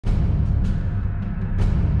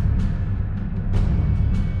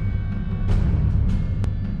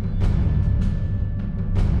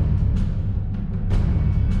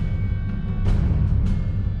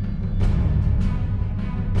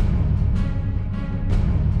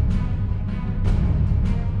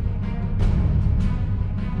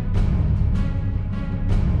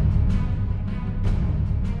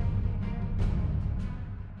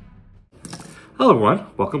Hello everyone,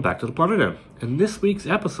 welcome back to the Plunder Den. In this week's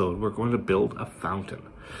episode, we're going to build a fountain.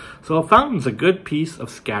 So a fountain's a good piece of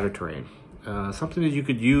scatter terrain, something that you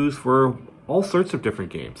could use for all sorts of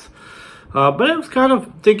different games. But I was kind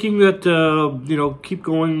of thinking that, keep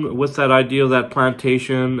going with that idea of that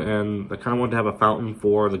plantation, and I kind of wanted to have a fountain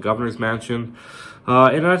for the governor's mansion.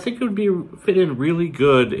 And I think it would fit in really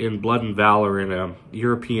good in Blood and Valor in a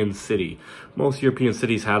European city. Most European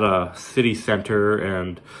cities had a city center,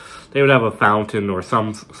 and they would have a fountain or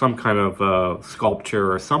some kind of sculpture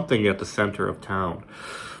or something at the center of town.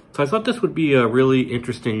 So I thought this would be a really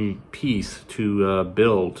interesting piece to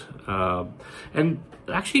build, and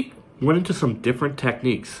actually went into some different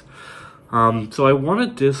techniques. So I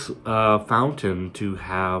wanted this fountain to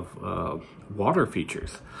have water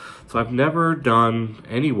features. So I've never done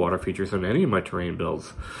any water features on any of my terrain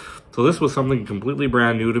builds. So this was something completely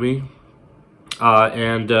brand new to me.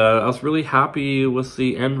 And I was really happy with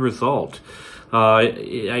the end result.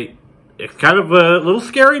 It's kind of a little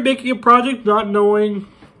scary making a project, not knowing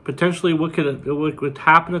potentially what would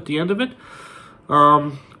happen at the end of it.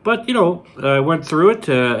 But, I went through it,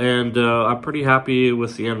 and I'm pretty happy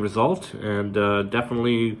with the end result. And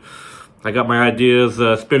definitely, I got my ideas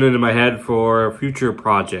spinning in my head for future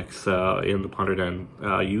projects in the Plunder Den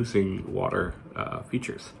using water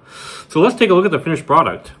features. So let's take a look at the finished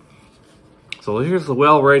product. So here's the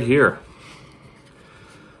well right here.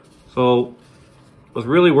 So I was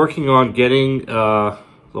really working on getting the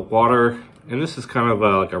water, and this is kind of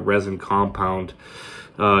like a resin compound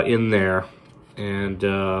in there. And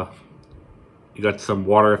you got some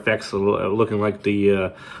water effects looking like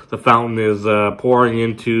the fountain is pouring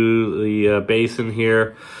into the basin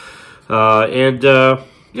here. And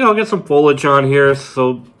get some foliage on here,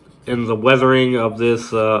 so in the weathering of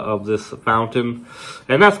this fountain,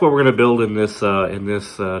 and that's what we're going to build in this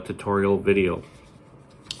tutorial video.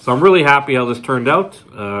 So I'm really happy how this turned out.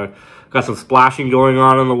 Got some splashing going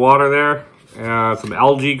on in the water there, some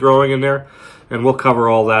algae growing in there, and we'll cover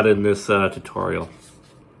all that in this tutorial.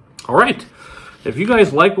 All right, if you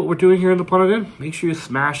guys like what we're doing here in the Plunder Den, make sure you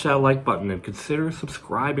smash that like button and consider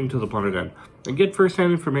subscribing to the Plunder Den and get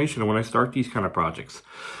first-hand information when I start these kind of projects.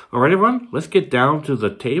 All right, everyone, let's get down to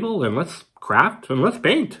the table and let's craft and let's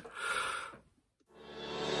paint.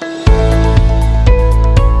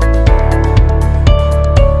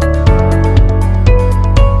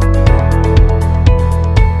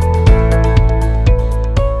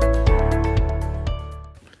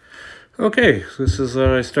 Okay, so this is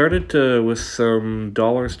I started with some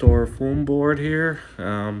dollar store foam board here,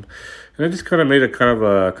 and I just kind of made a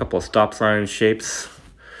couple of stop sign shapes,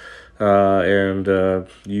 and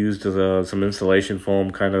used some insulation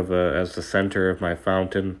foam kind of as the center of my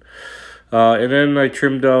fountain, and then I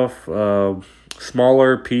trimmed off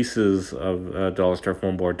smaller pieces of dollar store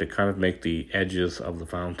foam board to kind of make the edges of the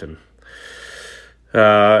fountain,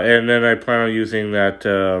 and then I plan on using that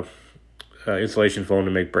insulation foam to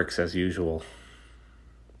make bricks as usual.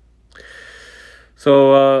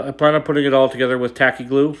 So I plan on putting it all together with tacky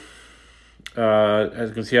glue. As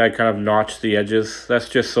you can see, I kind of notched the edges. That's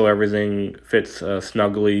just so everything fits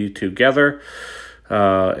snugly together.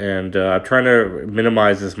 And I'm trying to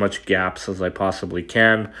minimize as much gaps as I possibly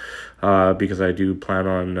can, because I do plan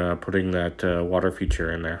on putting that water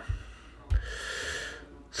feature in there.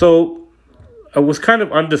 So I was kind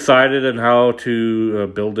of undecided on how to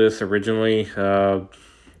build this originally.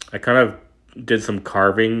 I kind of did some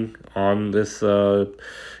carving on this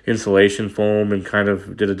insulation foam and kind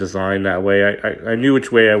of did a design that way. I knew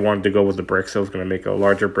which way I wanted to go with the bricks. I was going to make a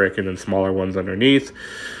larger brick and then smaller ones underneath.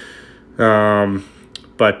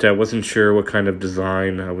 But I wasn't sure what kind of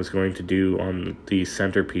design I was going to do on the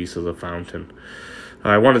centerpiece of the fountain.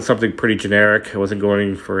 I wanted something pretty generic. I wasn't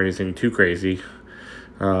going for anything too crazy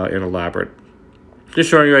and elaborate. Just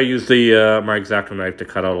showing you I used my X-Acto knife to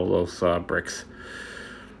cut out all those bricks.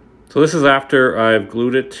 So this is after I've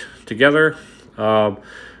glued it together. Now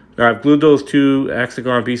I've glued those two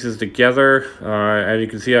hexagon pieces together, and you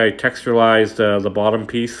can see I texturized the bottom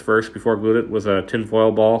piece first before I glued it with a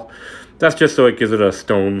tinfoil ball. That's just so it gives it a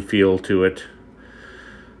stone feel to it.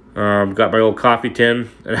 Got my old coffee tin,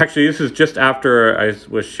 and actually this is just after I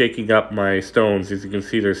was shaking up my stones. As you can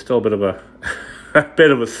see, there's still a bit of a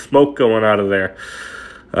a smoke going out of there,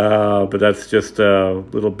 but that's just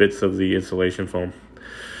little bits of the insulation foam.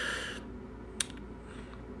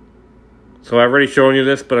 So I've already shown you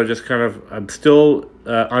this, but I'm still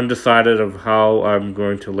undecided of how I'm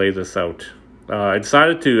going to lay this out. I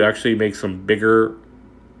decided to actually make some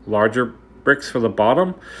larger bricks for the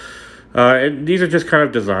bottom, and these are just kind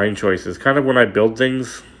of design choices. Kind of when I build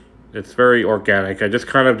things, It's very organic. I just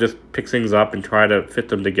kind of just pick things up and try to fit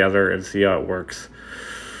them together and see how it works.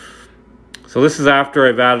 So this is after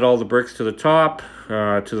I've added all the bricks to the top,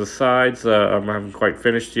 to the sides. I haven't quite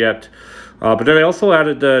finished yet. But then I also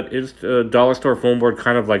added the dollar store foam board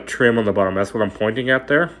kind of like trim on the bottom. That's what I'm pointing at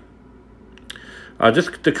there.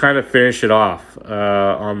 Just to kind of finish it off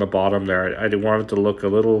on the bottom there. I wanted to look a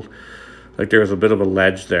little like there was a bit of a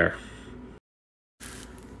ledge there.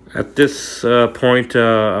 At this point,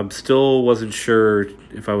 I still wasn't sure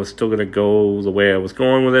if I was still going to go the way I was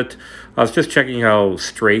going with it. I was just checking how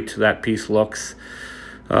straight that piece looks.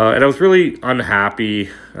 And I was really unhappy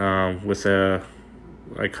with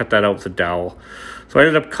I cut that out with a dowel. So I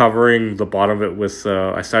ended up covering the bottom of it with,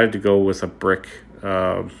 I decided to go with a brick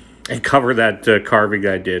and cover that carving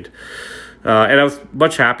I did. And I was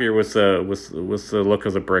much happier with the look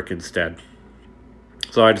of the brick instead.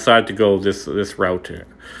 So I decided to go this route.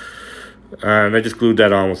 And I just glued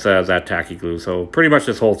that on with that tacky glue. So pretty much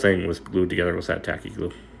this whole thing was glued together with that tacky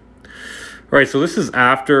glue. All right, so this is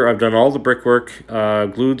after I've done all the brickwork,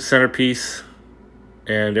 glued the centerpiece,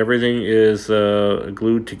 and everything is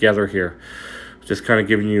glued together here. Just kind of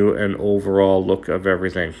giving you an overall look of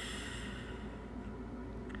everything.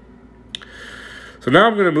 So now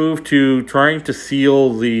I'm going to move to trying to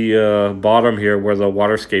seal the bottom here where the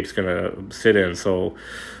waterscape's going to sit in. So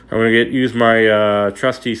I'm going to use my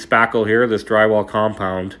trusty spackle here, this drywall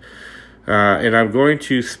compound, and I'm going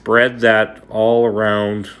to spread that all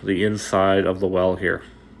around the inside of the well here.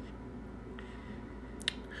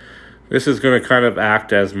 This is going to kind of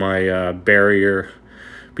act as my barrier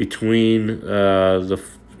between the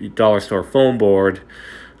dollar store foam board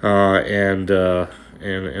and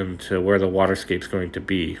to where the waterscape's going to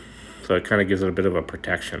be. So it kind of gives it a bit of a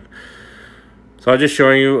protection. So I'm just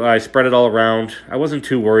showing you, I spread it all around. I wasn't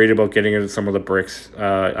too worried about getting into some of the bricks.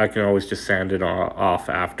 I can always just sand it off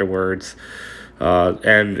afterwards.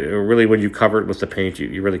 And really when you cover it with the paint,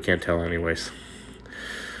 you really can't tell anyways.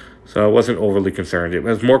 So I wasn't overly concerned. I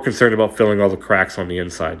was more concerned about filling all the cracks on the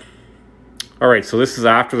inside. All right, so this is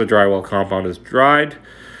after the drywall compound is dried.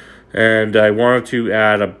 And I wanted to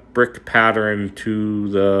add a brick pattern to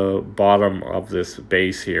the bottom of this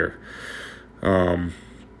base here. So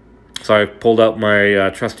I pulled out my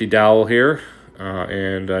trusty dowel here,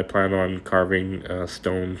 and I plan on carving a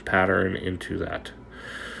stone pattern into that.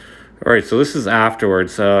 All right, so this is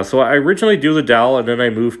afterwards. So I originally do the dowel, and then I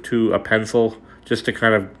moved to a pencil just to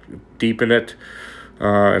kind of deepen it,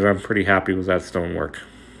 and I'm pretty happy with that stonework.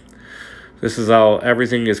 This is how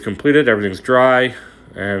everything is completed. Everything's dry,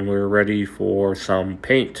 and we're ready for some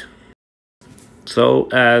paint. So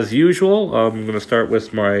as usual, I'm going to start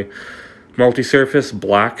with my multi-surface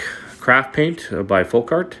black craft paint by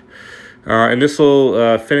Folkart. And this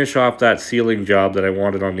will finish off that sealing job that I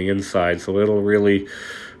wanted on the inside. So it'll really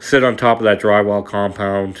sit on top of that drywall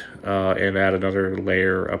compound and add another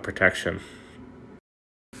layer of protection.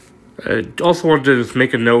 I also wanted to just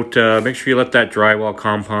make a note, make sure you let that drywall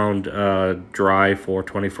compound dry for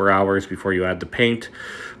 24 hours before you add the paint.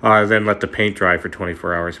 Then let the paint dry for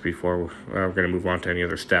 24 hours before we're going to move on to any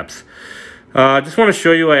other steps. I just want to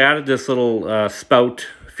show you I added this little spout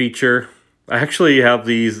feature. I actually have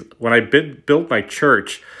these, when I built my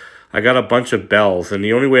church, I got a bunch of bells, and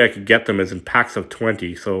the only way I could get them is in packs of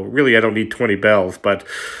 20. So really I don't need 20 bells, but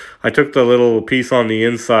I took the little piece on the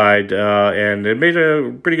inside and it made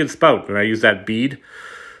a pretty good spout. And I used that bead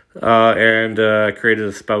and created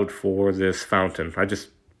a spout for this fountain. I just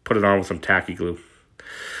put it on with some tacky glue.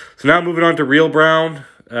 So now moving on to real brown,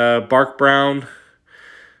 bark brown,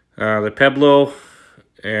 the Pueblo,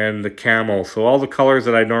 and the camel. So all the colors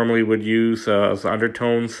that I normally would use as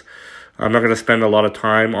undertones. I'm not going to spend a lot of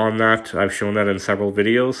time on that. I've shown that in several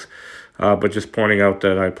videos, but just pointing out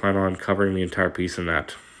that I plan on covering the entire piece in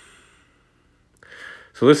that.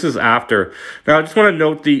 So this is after. Now I just want to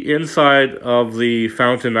note the inside of the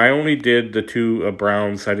fountain. I only did the two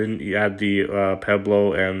browns. I didn't add the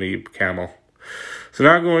Pueblo and the camel. So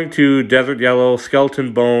now I'm going to desert yellow,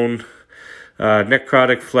 skeleton bone,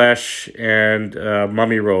 necrotic flesh, and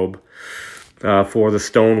mummy robe for the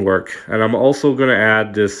stonework. And I'm also going to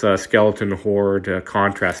add this skeleton horde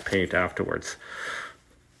contrast paint afterwards.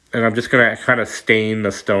 And I'm just going to kind of stain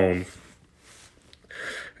the stone.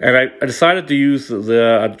 And I decided to use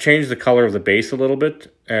change the color of the base a little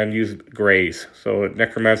bit and use grays. So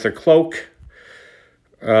necromancer cloak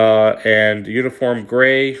and uniform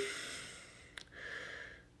gray.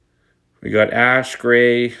 We got ash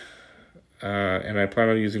gray. And I plan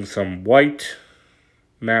on using some white,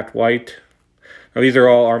 matte white. Now these are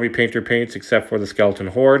all Army Painter paints except for the Skeleton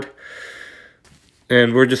Horde.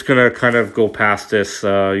 And we're just going to kind of go past this.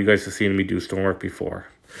 You guys have seen me do stonework before.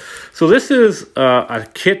 So this is a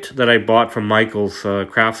kit that I bought from Michael's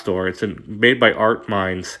craft store. It's made by Art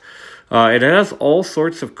Minds. And it has all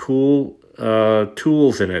sorts of cool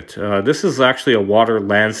tools in it. This is actually a water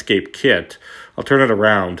landscape kit. I'll turn it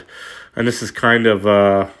around. And this is kind of,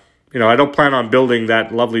 you know, I don't plan on building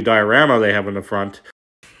that lovely diorama they have in the front.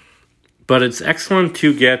 But it's excellent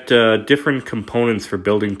to get different components for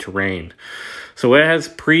building terrain. So it has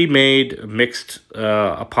pre-made mixed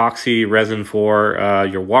epoxy resin for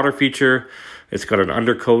your water feature. It's got an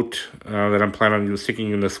undercoat that I'm planning on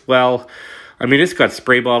sticking in this well. I mean, it's got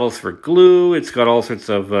spray bottles for glue. It's got all sorts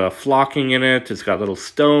of flocking in it. It's got little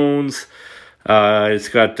stones. It's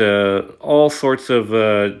got all sorts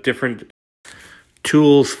of different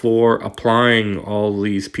tools for applying all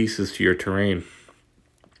these pieces to your terrain.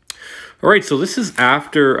 All right, so this is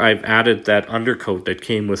after I've added that undercoat that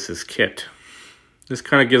came with this kit. This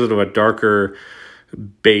kind of gives it a darker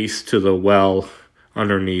base to the well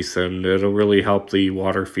underneath, and it'll really help the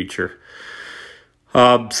water feature.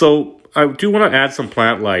 So I do want to add some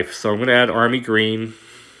plant life. So I'm going to add army green,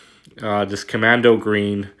 this commando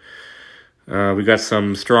green. We got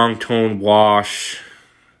some strong tone wash,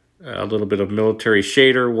 a little bit of military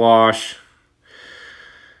shader wash.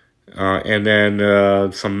 And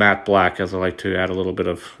then some matte black, as I like to add a little bit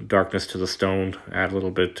of darkness to the stone, add a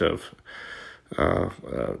little bit of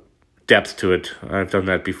depth to it. I've done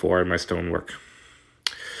that before in my stonework.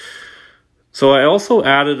 So I also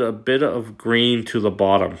added a bit of green to the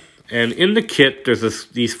bottom. And in the kit, there's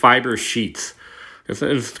these fiber sheets.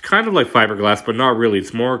 It's kind of like fiberglass, but not really.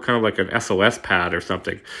 It's more kind of like an SOS pad or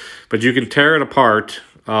something. But you can tear it apart,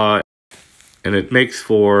 and it makes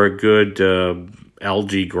for a good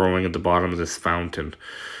algae growing at the bottom of this fountain.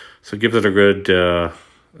 So it gives it a good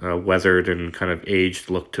weathered and kind of aged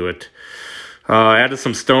look to it. I added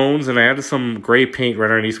some stones, and I added some gray paint right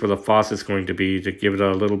underneath where the faucet's going to be to give it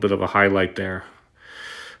a little bit of a highlight there.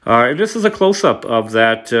 And this is a close-up of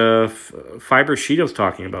that fiber sheet I was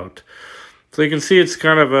talking about. So you can see it's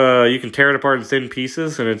kind of, you can tear it apart in thin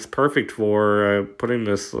pieces, and it's perfect for putting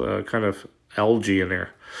this kind of algae in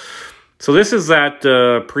there. So this is that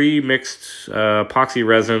pre-mixed epoxy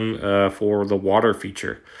resin for the water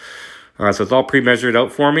feature. So it's all pre-measured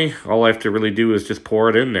out for me. All I have to really do is just pour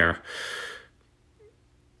it in there.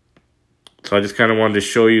 So I just kind of wanted to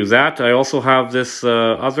show you that. I also have this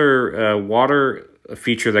other water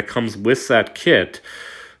feature that comes with that kit.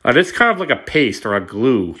 It's kind of like a paste or a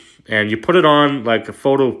glue. And you put it on like a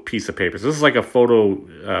photo piece of paper. So this is like a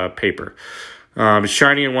photo paper. It's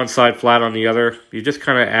shiny on one side, flat on the other. You just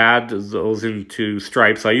kind of add those into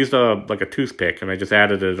stripes. I used like a toothpick, and I just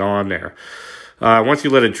added it on there. Once you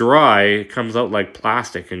let it dry, it comes out like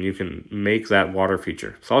plastic, and you can make that water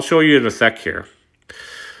feature. So I'll show you in a sec here.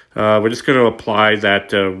 We're just going to apply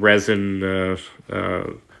that resin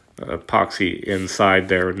epoxy inside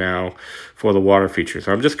there now for the water feature.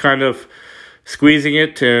 So I'm just kind of squeezing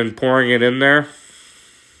it and pouring it in there.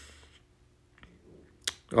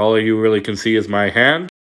 All you really can see is my hand.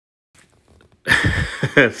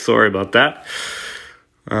 Sorry about that.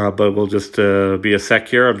 But we'll just be a sec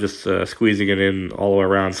here. I'm just squeezing it in all the way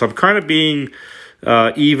around. So I'm kind of being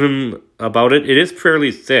even about it. It is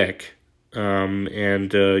fairly thick.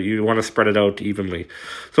 And you want to spread it out evenly.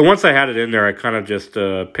 So once I had it in there, I kind of just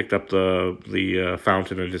picked up the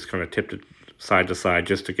fountain and just kind of tipped it side to side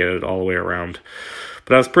just to get it all the way around.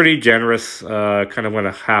 But I was pretty generous, kind of went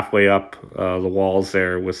halfway up the walls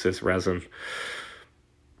there with this resin.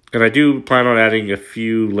 And I do plan on adding a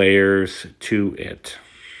few layers to it.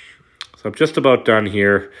 So I'm just about done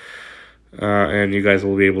here, and you guys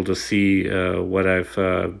will be able to see what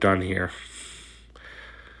I've done here.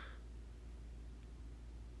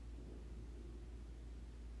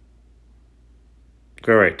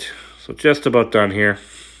 All right, so just about done here.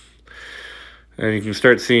 And you can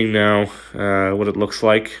start seeing now what it looks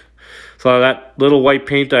like. So that little white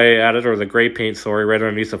paint I added, or the gray paint, sorry, right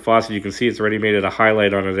underneath the faucet, you can see it's already made it a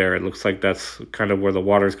highlight on it there. It looks like that's kind of where the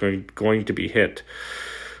water is going to be hit.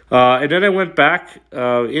 And then I went back.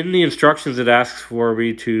 In the instructions, it asks for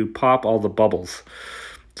me to pop all the bubbles.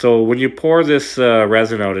 So when you pour this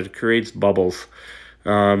resin out, it creates bubbles.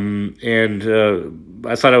 And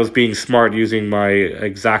I thought I was being smart using my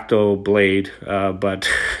X-Acto blade, but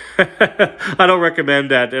I don't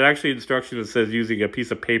recommend that. It actually instructions says using a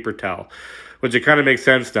piece of paper towel, which it kind of makes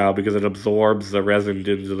sense now because it absorbs the resin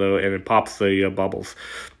into and it pops the bubbles.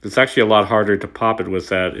 It's actually a lot harder to pop it with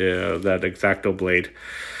that X-Acto blade.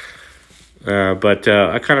 But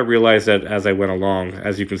I kind of realized that as I went along.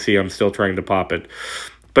 As you can see, I'm still trying to pop it.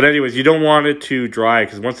 But anyways, you don't want it to dry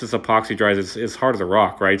because once this epoxy dries, it's hard as a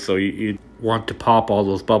rock, right? So you want to pop all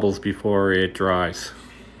those bubbles before it dries.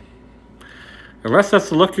 Unless that's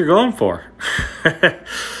the look you're going for.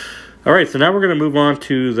 All right, so now we're going to move on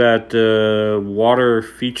to that water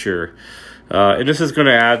feature. And this is going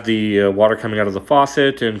to add the water coming out of the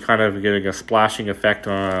faucet and kind of getting a splashing effect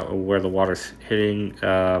on where the water's hitting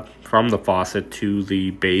from the faucet to the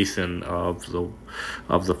basin of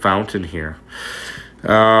the fountain here.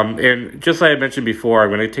 And just like I mentioned before, I'm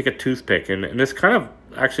going to take a toothpick, and this kind of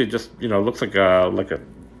actually just, you know, looks like a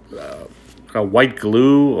white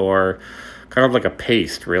glue, or kind of like a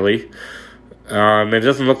paste, really. It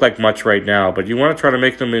doesn't look like much right now, but you want to try to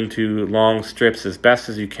make them into long strips as best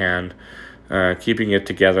as you can, keeping it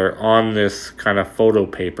together on this kind of photo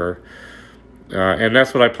paper. And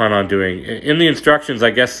that's what I plan on doing. In the instructions,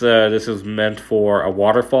 I guess this is meant for a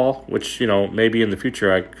waterfall, which, you know, maybe in the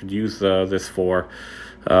future I could use this for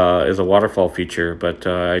as a waterfall feature, but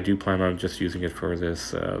I do plan on just using it for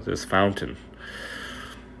this fountain.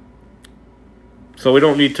 So we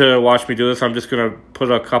don't need to watch me do this. I'm just going to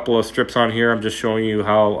put a couple of strips on here. I'm just showing you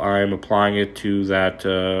how I'm applying it to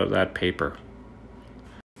that paper.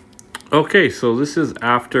 Okay, so this is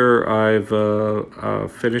after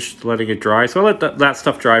I've finished letting it dry. So I let that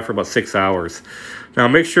stuff dry for about 6 hours. Now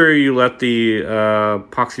make sure you let the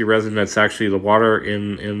epoxy resin, that's actually the water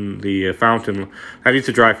in the fountain, that needs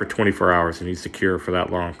to dry for 24 hours. It needs to cure for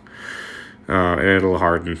that long, and it'll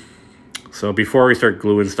harden. So before we start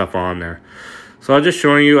gluing stuff on there. So I'm just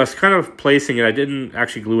showing you, I was kind of placing it. I didn't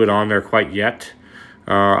actually glue it on there quite yet.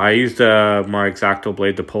 I used my X-Acto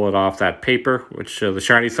blade to pull it off that paper, which the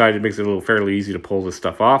shiny side, it makes it a little fairly easy to pull this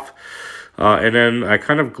stuff off. And then I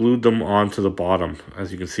kind of glued them onto the bottom,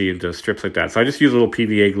 as you can see, into strips like that. So I just used a little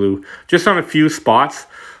PVA glue just on a few spots.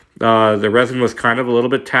 The resin was kind of a little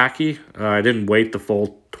bit tacky. I didn't wait the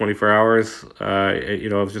full 24 hours. You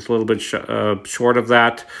know, it was just a little bit short of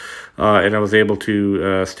that. And I was able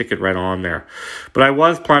to stick it right on there. But I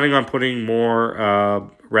was planning on putting more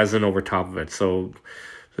resin over top of it. So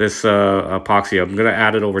this epoxy, I'm going to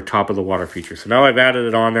add it over top of the water feature. So now I've added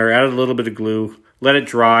it on there, added a little bit of glue, let it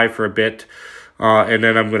dry for a bit, and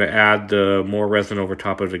then I'm going to add more resin over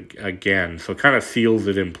top of it again. So it kind of seals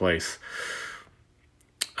it in place.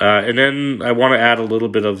 And then I want to add a little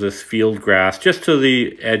bit of this field grass just to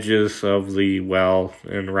the edges of the well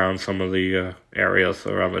and around some of the areas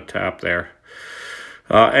around the tap there.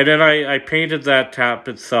 And then I painted that tap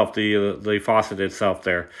itself, the faucet itself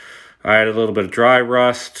there. I had a little bit of dry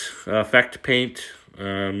rust effect paint.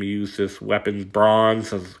 Used this Weapons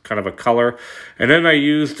Bronze as kind of a color. And then I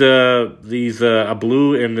used a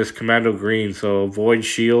blue and this Commando Green. So Void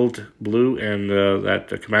Shield Blue and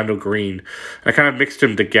that Commando Green. I kind of mixed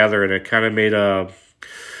them together, and it kind of made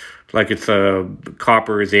like it's a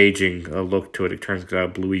copper is aging look to it. It turns a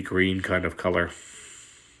bluey green kind of color.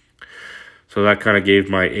 So that kind of gave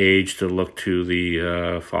my age to look to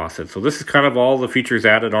the faucet. So this is kind of all the features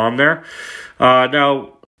added on there.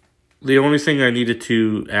 Now, the only thing I needed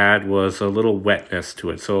to add was a little wetness to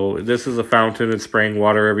it. So this is a fountain, it's spraying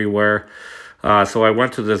water everywhere. So I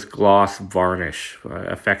went to this gloss varnish,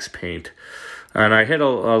 effects paint. And I hit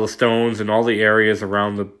all the stones and all the areas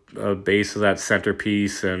around the base of that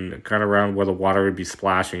centerpiece and kind of around where the water would be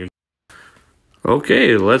splashing.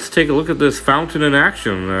 Okay, let's take a look at this fountain in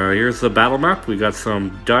action. Here's the battle map. We got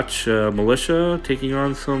some Dutch militia taking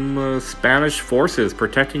on some Spanish forces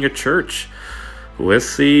protecting a church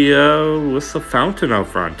with the fountain out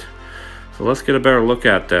front. So let's get a better look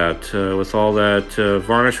at that with all that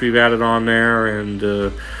varnish we've added on there, and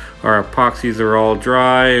our epoxies are all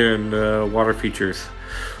dry, and water features.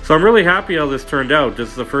 So I'm really happy how this turned out. This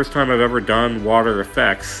is the first time I've ever done water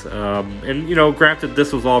effects. And, you know, granted,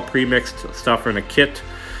 this was all pre-mixed stuff in a kit.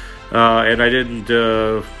 And I didn't,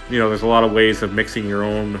 you know, there's a lot of ways of mixing your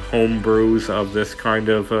own home brews of this kind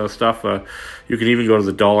of stuff. You can even go to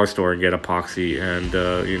the dollar store and get epoxy, and,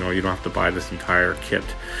 you know, you don't have to buy this entire kit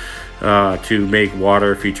to make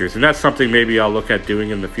water features. And that's something maybe I'll look at doing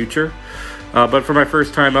in the future. But for my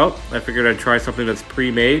first time out, I figured I'd try something that's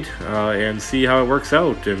pre-made and see how it works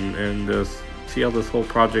out, and see how this whole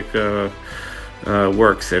project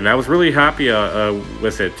works. And I was really happy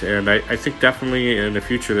with it, and I think definitely in the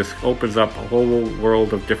future this opens up a whole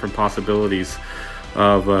world of different possibilities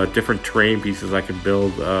of different terrain pieces I can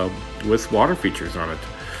build with water features on it.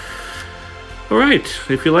 Alright,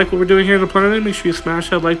 if you like what we're doing here in the Plunder Den, make sure you smash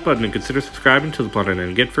that like button and consider subscribing to the Plunder Den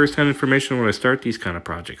and get first-hand information when I start these kind of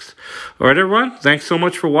projects. Alright everyone, thanks so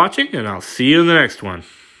much for watching, and I'll see you in the next one.